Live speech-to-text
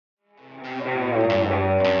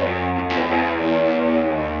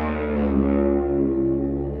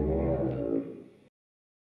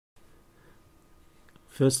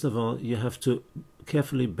First of all, you have to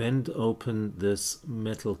carefully bend open this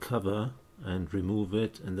metal cover and remove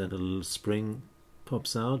it, and then a little spring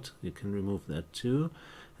pops out. You can remove that too.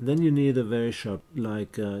 And then you need a very sharp,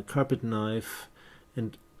 like a carpet knife,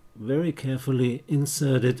 and very carefully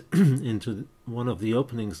insert it into one of the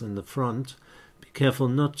openings in the front. Be careful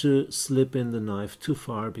not to slip in the knife too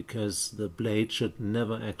far, because the blade should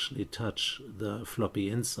never actually touch the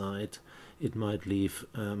floppy inside. It might leave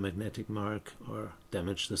a magnetic mark or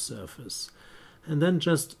damage the surface. And then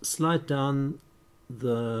just slide down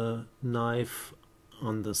the knife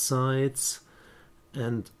on the sides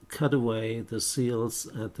and cut away the seals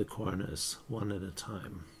at the corners one at a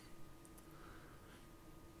time.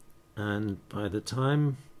 And by the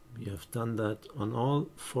time you have done that on all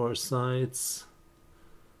 4 sides,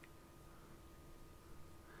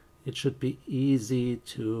 it should be easy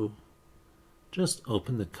to just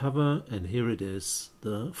open the cover, and here it is,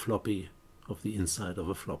 the floppy of the inside of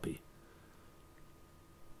a floppy.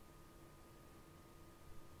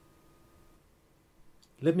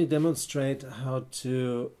 Let me demonstrate how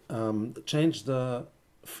to change the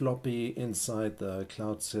floppy inside the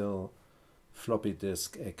CloudSeal floppy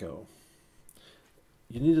disk Echo.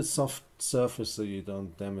 You need a soft surface so you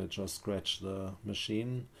don't damage or scratch the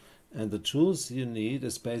machine. And the tools you need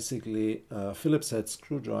is basically a Phillips head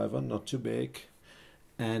screwdriver, not too big,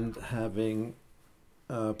 and having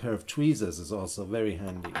a pair of tweezers is also very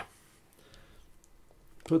handy.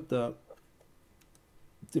 Put the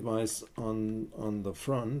device on the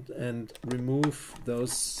front and remove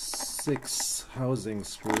those 6 housing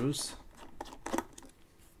screws.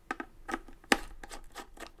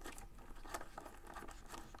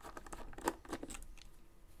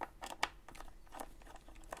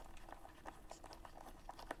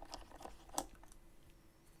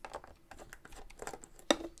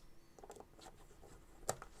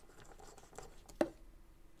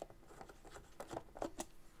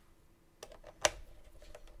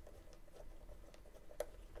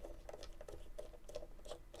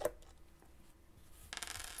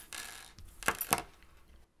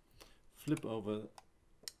 Flip over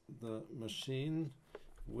the machine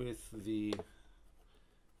with the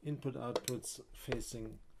input outputs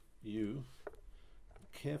facing you.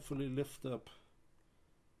 Carefully lift up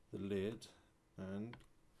the lid and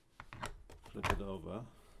flip it over.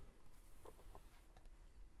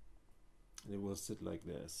 And it will sit like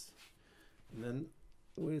this. And then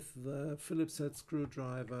with the Phillips head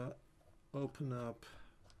screwdriver, open up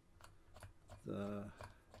the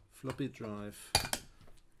floppy drive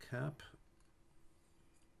cap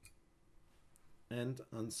and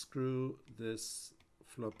unscrew this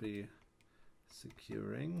floppy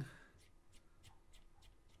securing.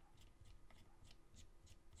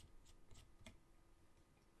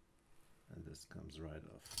 And this comes right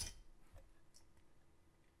off.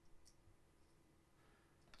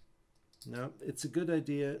 Now, it's a good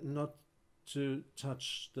idea not to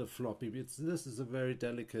touch the floppy. This is a very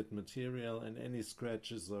delicate material, and any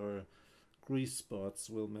scratches or grease spots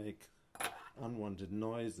will make unwanted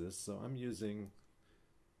noises. So I'm using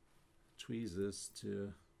tweezers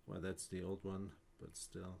to, well, that's the old one, but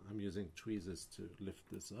still, I'm using tweezers to lift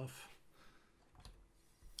this off.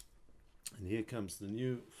 And here comes the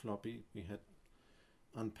new floppy we had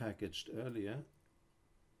unpackaged earlier.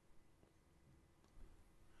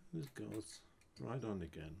 This goes right on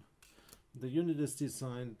again. The unit is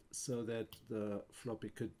designed so that the floppy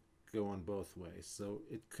could go on both ways, so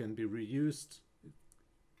it can be reused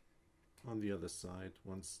on the other side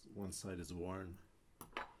once one side is worn.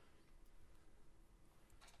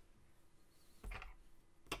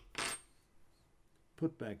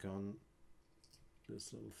 Put back on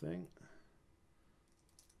this little thing.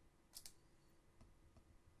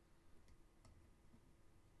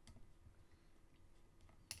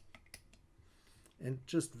 And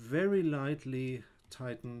just very lightly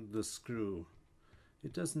tighten the screw.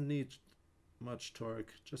 It doesn't need much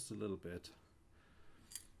torque, just a little bit.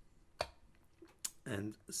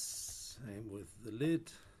 And same with the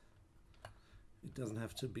lid. It doesn't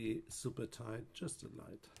have to be super tight, just a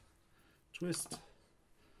light twist.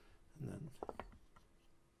 And then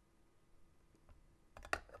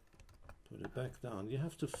put it back down. You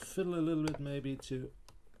have to fiddle a little bit maybe to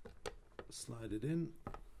slide it in.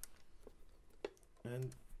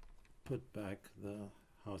 And put back the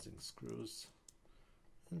housing screws,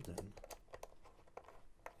 and then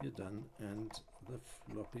you're done, and the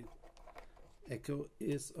floppy Echo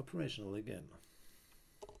is operational again.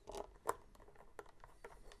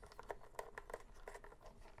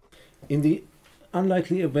 In the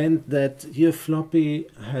unlikely event that your floppy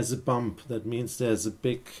has a bump, that means there's a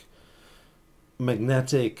big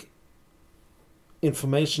magnetic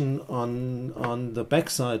information on the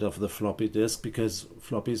backside of the floppy disk, because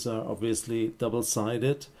floppies are obviously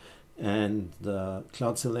double-sided and the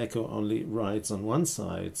Cloudsail Echo only writes on one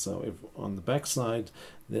side. So if on the backside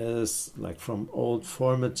there's, like, from old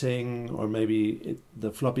formatting, or maybe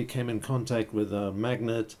the floppy came in contact with a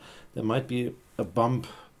magnet, there might be a bump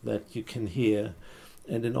that you can hear.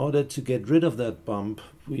 And in order to get rid of that bump,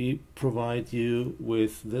 we provide you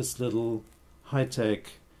with this little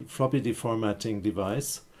high-tech floppy deformatting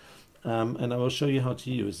device, and I will show you how to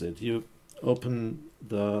use it. You open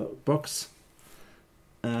the box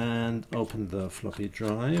and open the floppy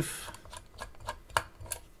drive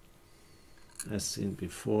as seen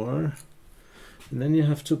before, and then you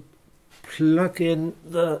have to plug in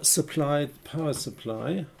the power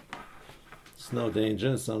supply. It's no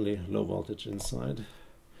danger, it's only low voltage inside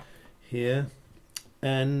here,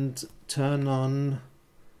 and turn on,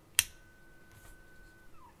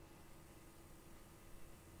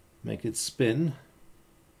 make it spin,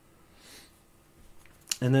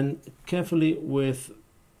 and then carefully with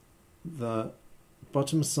the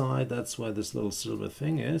bottom side, that's where this little silver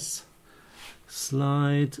thing is,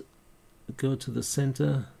 slide, go to the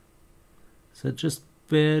center so it just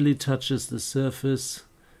barely touches the surface,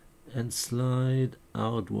 and slide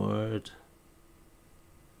outward.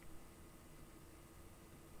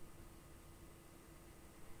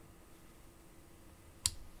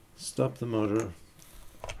 Stop the motor,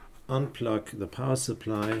 unplug the power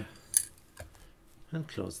supply, and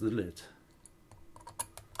close the lid.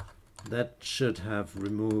 That should have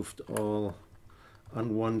removed all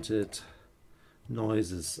unwanted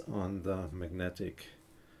noises on the magnetic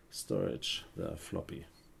storage, the floppy.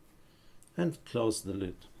 And close the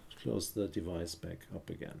lid, close the device back up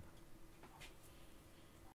again.